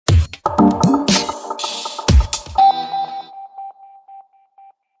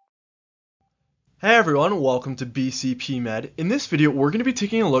Hey everyone, welcome to BCP Med. In this video, we're going to be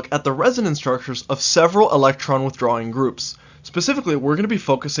taking a look at the resonance structures of several electron withdrawing groups. Specifically, we're going to be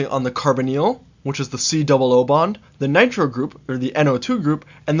focusing on the carbonyl, which is the C-double-O bond, the Nitro group, or the NO2 group,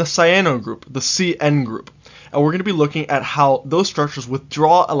 and the Cyano group, the CN group. And we're going to be looking at how those structures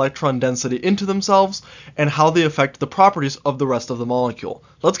withdraw electron density into themselves and how they affect the properties of the rest of the molecule.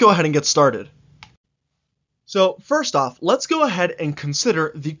 Let's go ahead and get started. So first off, let's go ahead and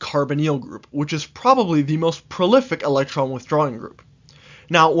consider the carbonyl group, which is probably the most prolific electron withdrawing group.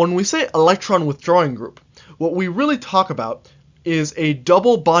 Now, when we say electron withdrawing group, what we really talk about is a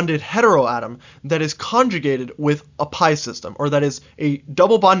double bonded heteroatom that is conjugated with a pi system, or that is a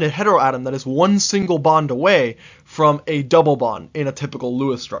double bonded heteroatom that is one single bond away from a double bond in a typical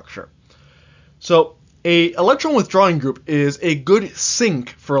Lewis structure. So a electron withdrawing group is a good sink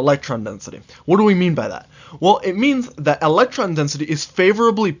for electron density. What do we mean by that? Well, it means that electron density is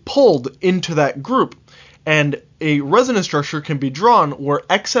favorably pulled into that group, and a resonance structure can be drawn where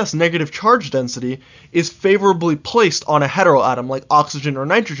excess negative charge density is favorably placed on a heteroatom like oxygen or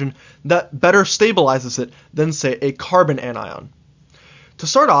nitrogen that better stabilizes it than, say, a carbon anion. To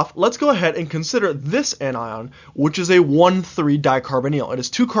start off, let's go ahead and consider this anion, which is a 1,3 dicarbonyl. It is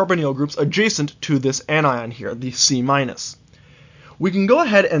two carbonyl groups adjacent to this anion here, the C-. We can go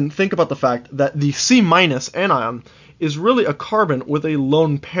ahead and think about the fact that the C- anion is really a carbon with a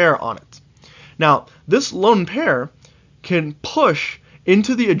lone pair on it. Now, this lone pair can push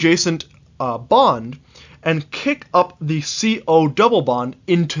into the adjacent bond and kick up the CO double bond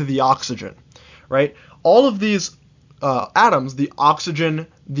into the oxygen, right? All of these atoms, the oxygen,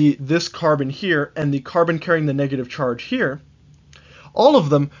 this carbon here, and the carbon carrying the negative charge here, all of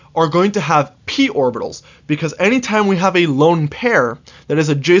them are going to have p orbitals, because anytime we have a lone pair that is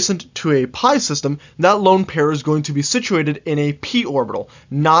adjacent to a pi system, that lone pair is going to be situated in a p orbital,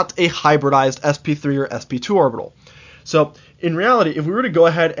 not a hybridized sp3 or sp2 orbital. So in reality, if we were to go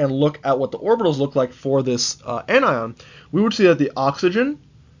ahead and look at what the orbitals look like for this anion, we would see that the oxygen,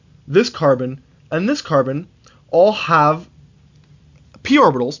 this carbon, and this carbon all have p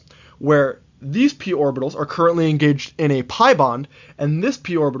orbitals, where these p orbitals are currently engaged in a pi bond, and this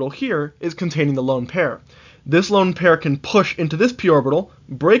p orbital here is containing the lone pair. This lone pair can push into this p orbital,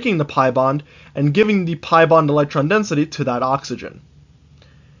 breaking the pi bond and giving the pi bond electron density to that oxygen.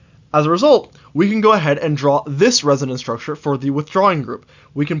 As a result, we can go ahead and draw this resonance structure for the withdrawing group.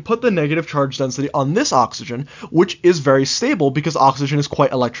 We can put the negative charge density on this oxygen, which is very stable because oxygen is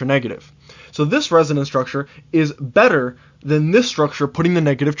quite electronegative. So this resonance structure is better than this structure putting the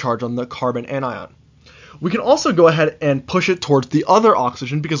negative charge on the carbon anion. We can also go ahead and push it towards the other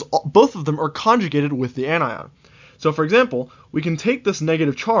oxygen because both of them are conjugated with the anion. So for example, we can take this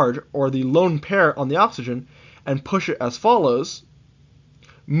negative charge, or the lone pair on the oxygen, and push it as follows,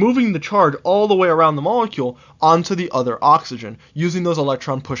 moving the charge all the way around the molecule onto the other oxygen using those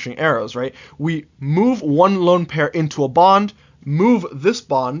electron pushing arrows, right? We move one lone pair into a bond, move this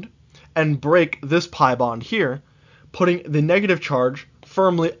bond, and break this pi bond here, putting the negative charge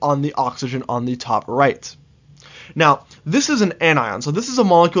firmly on the oxygen on the top right. Now, this is an anion, so this is a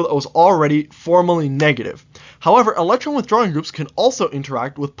molecule that was already formally negative. However, electron withdrawing groups can also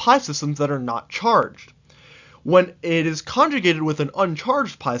interact with pi systems that are not charged. When it is conjugated with an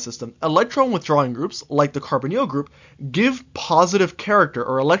uncharged pi system, electron withdrawing groups, like the carbonyl group, give positive character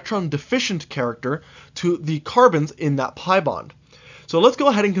or electron deficient character to the carbons in that pi bond. So let's go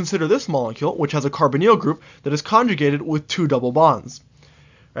ahead and consider this molecule, which has a carbonyl group that is conjugated with two double bonds.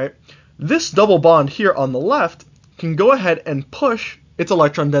 Right? This double bond here on the left can go ahead and push its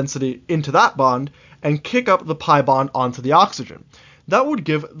electron density into that bond and kick up the pi bond onto the oxygen. That would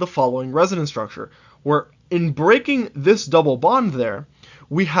give the following resonance structure, where in breaking this double bond there,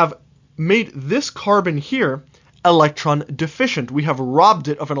 we have made this carbon here electron deficient. We have robbed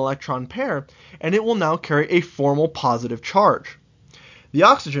it of an electron pair, and it will now carry a formal positive charge. The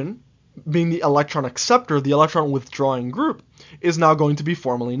oxygen, being the electron acceptor, the electron withdrawing group, is now going to be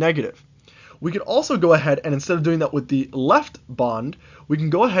formally negative. We can also go ahead and, instead of doing that with the left bond, we can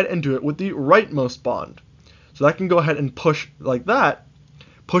go ahead and do it with the rightmost bond. So that can go ahead and push like that,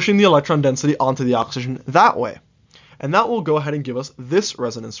 pushing the electron density onto the oxygen that way. And that will go ahead and give us this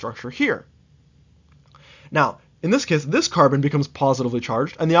resonance structure here. Now, in this case, this carbon becomes positively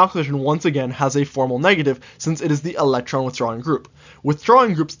charged, and the oxygen once again has a formal negative since it is the electron withdrawing group.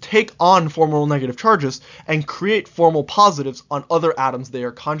 Withdrawing groups take on formal negative charges and create formal positives on other atoms they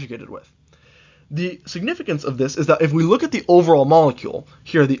are conjugated with. The significance of this is that if we look at the overall molecule,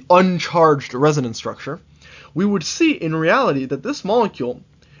 here the uncharged resonance structure, we would see in reality that this molecule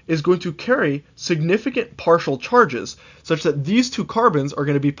is going to carry significant partial charges, such that these two carbons are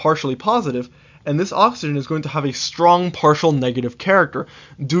going to be partially positive and this oxygen is going to have a strong partial negative character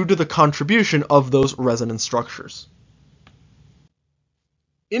due to the contribution of those resonance structures.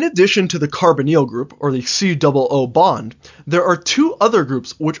 In addition to the carbonyl group, or the COO bond, there are two other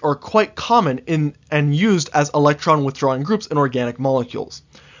groups which are quite common in and used as electron withdrawing groups in organic molecules.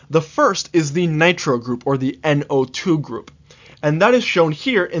 The first is the nitro group, or the NO2 group, and that is shown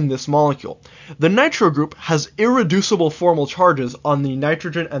here in this molecule. The nitro group has irreducible formal charges on the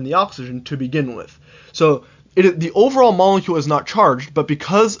nitrogen and the oxygen to begin with. So the overall molecule is not charged, but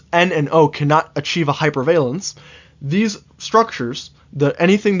because N and O cannot achieve a hypervalence, these structures,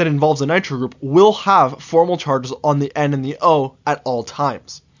 anything that involves a nitro group, will have formal charges on the N and the O at all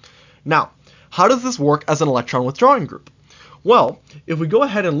times. Now, how does this work as an electron withdrawing group? Well, if we go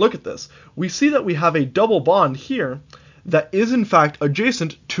ahead and look at this, we see that we have a double bond here that is in fact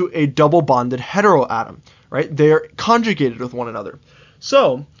adjacent to a double bonded heteroatom, right? They are conjugated with one another.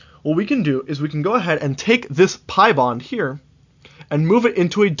 So what we can do is we can go ahead and take this pi bond here and move it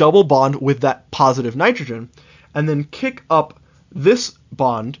into a double bond with that positive nitrogen, and then kick up this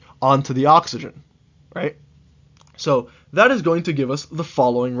bond onto the oxygen, right? So that is going to give us the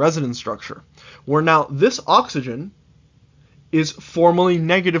following resonance structure, where now this oxygen is formally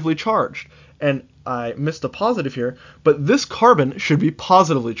negatively charged. And I missed a positive here, but this carbon should be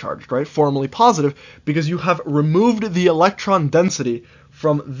positively charged, right? Formally positive, because you have removed the electron density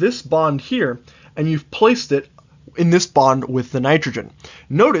from this bond here, and you've placed it in this bond with the nitrogen.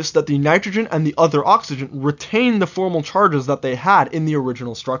 Notice that the nitrogen and the other oxygen retain the formal charges that they had in the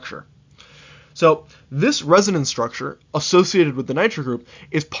original structure. So this resonance structure associated with the nitro group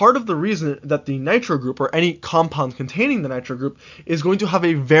is part of the reason that the nitro group, or any compound containing the nitro group, is going to have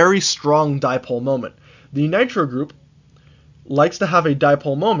a very strong dipole moment. The nitro group likes to have a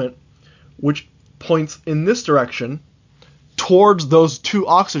dipole moment which points in this direction towards those two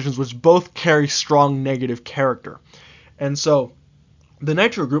oxygens, which both carry strong negative character. And so the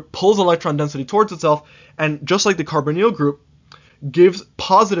nitro group pulls electron density towards itself, and just like the carbonyl group, gives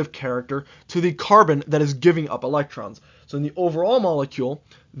positive character to the carbon that is giving up electrons. So in the overall molecule,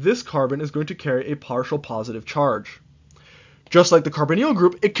 this carbon is going to carry a partial positive charge. Just like the carbonyl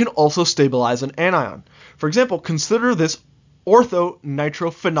group, it can also stabilize an anion. For example, consider this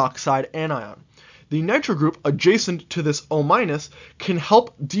ortho-nitrophenoxide anion. The nitro group adjacent to this O- can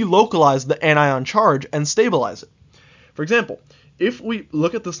help delocalize the anion charge and stabilize it. For example, if we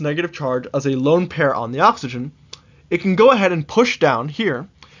look at this negative charge as a lone pair on the oxygen, it can go ahead and push down here,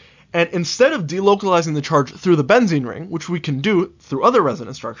 and instead of delocalizing the charge through the benzene ring, which we can do through other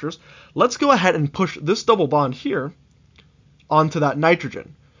resonance structures, let's go ahead and push this double bond here onto that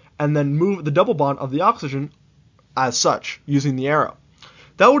nitrogen, and then move the double bond of the oxygen as such, using the arrow.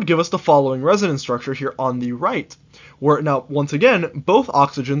 That would give us the following resonance structure here on the right, where now, once again, both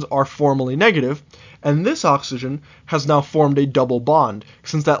oxygens are formally negative, and this oxygen has now formed a double bond,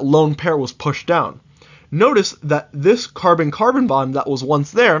 since that lone pair was pushed down. Notice that this carbon-carbon bond that was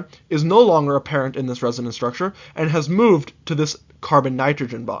once there is no longer apparent in this resonance structure and has moved to this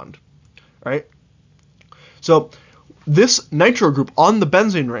carbon-nitrogen bond, right? So this nitro group on the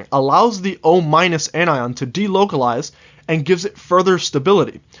benzene ring allows the O- anion to delocalize and gives it further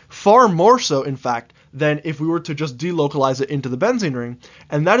stability, far more so, in fact, than if we were to just delocalize it into the benzene ring,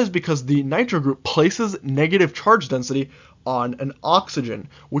 and that is because the nitro group places negative charge density on an oxygen,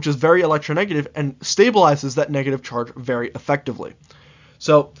 which is very electronegative, and stabilizes that negative charge very effectively.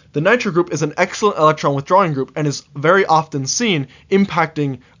 So the nitro group is an excellent electron withdrawing group and is very often seen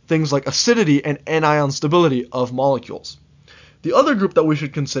impacting things like acidity and anion stability of molecules. The other group that we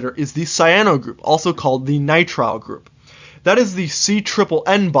should consider is the cyano group, also called the nitrile group. That is the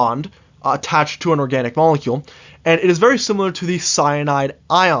C-triple-N bond attached to an organic molecule, and it is very similar to the cyanide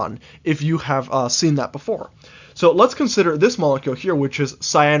ion, if you have seen that before. So let's consider this molecule here, which is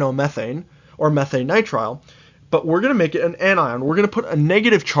cyanomethane, or methane nitrile, but we're going to make it an anion. We're going to put a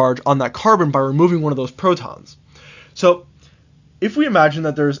negative charge on that carbon by removing one of those protons. So if we imagine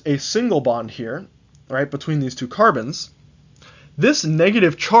that there's a single bond here, right, between these two carbons, this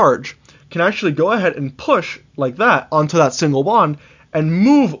negative charge can actually go ahead and push, like that, onto that single bond, and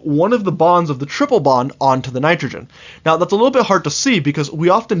move one of the bonds of the triple bond onto the nitrogen. Now, that's a little bit hard to see because we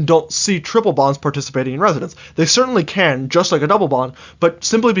often don't see triple bonds participating in resonance. They certainly can, just like a double bond, but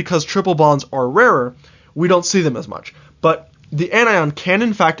simply because triple bonds are rarer, we don't see them as much. But the anion can,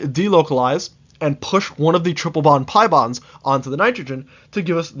 in fact, delocalize and push one of the triple bond pi bonds onto the nitrogen to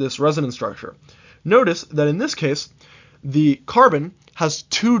give us this resonance structure. Notice that in this case, the carbon has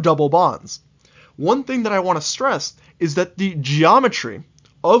two double bonds. One thing that I want to stress is that the geometry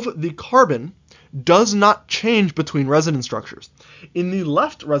of the carbon does not change between resonance structures. In the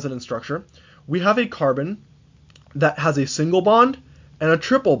left resonance structure, we have a carbon that has a single bond and a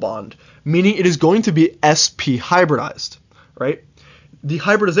triple bond, meaning it is going to be sp hybridized, right? The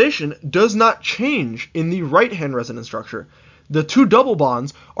hybridization does not change in the right-hand resonance structure. The two double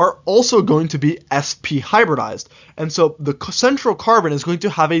bonds are also going to be sp hybridized, and so the central carbon is going to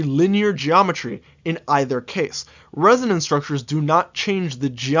have a linear geometry in either case. Resonance structures do not change the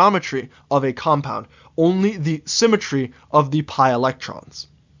geometry of a compound, only the symmetry of the pi electrons.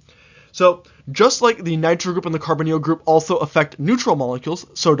 So just like the Nitro group and the Carbonyl group also affect neutral molecules,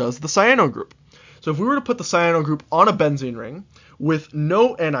 so does the Cyano group. So if we were to put the Cyano group on a benzene ring with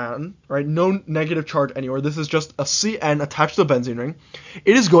no anion, right, no negative charge anywhere, this is just a Cn attached to the benzene ring,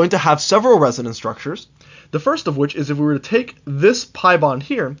 it is going to have several resonance structures. The first of which is if we were to take this pi bond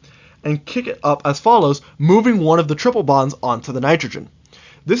here and kick it up as follows, moving one of the triple bonds onto the nitrogen.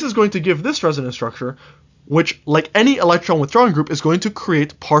 This is going to give this resonance structure, which, like any electron withdrawing group, is going to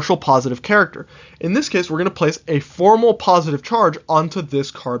create partial positive character. In this case, we're going to place a formal positive charge onto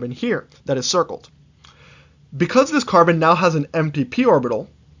this carbon here that is circled. Because this carbon now has an empty p orbital,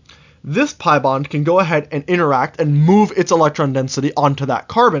 this pi bond can go ahead and interact and move its electron density onto that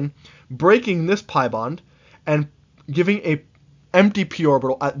carbon, breaking this pi bond and giving a empty p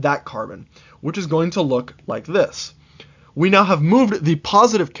orbital at that carbon, which is going to look like this. We now have moved the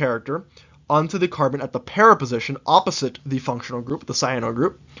positive character onto the carbon at the para position opposite the functional group, the cyano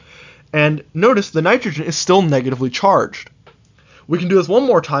group, and notice the nitrogen is still negatively charged. We can do this one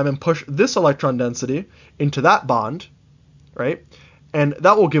more time and push this electron density into that bond, right? And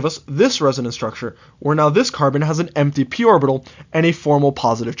that will give us this resonance structure, where now this carbon has an empty p orbital and a formal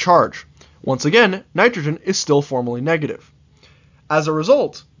positive charge. Once again, nitrogen is still formally negative. As a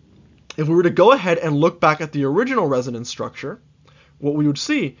result, if we were to go ahead and look back at the original resonance structure, what we would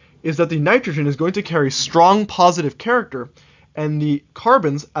see is that the nitrogen is going to carry strong positive character, and the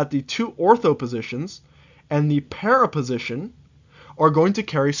carbons at the two ortho positions and the para position are going to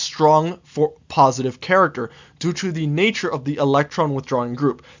carry strong positive character due to the nature of the electron withdrawing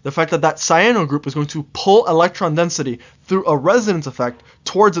group. The fact that that cyano group is going to pull electron density through a resonance effect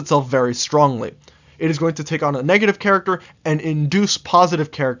towards itself very strongly. It is going to take on a negative character and induce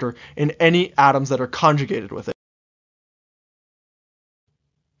positive character in any atoms that are conjugated with it.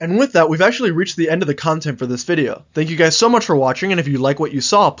 And with that, we've actually reached the end of the content for this video. Thank you guys so much for watching, and if you like what you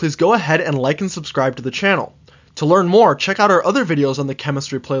saw, please go ahead and like and subscribe to the channel. To learn more, check out our other videos on the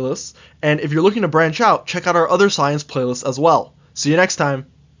chemistry playlists, and if you're looking to branch out, check out our other science playlists as well. See you next time!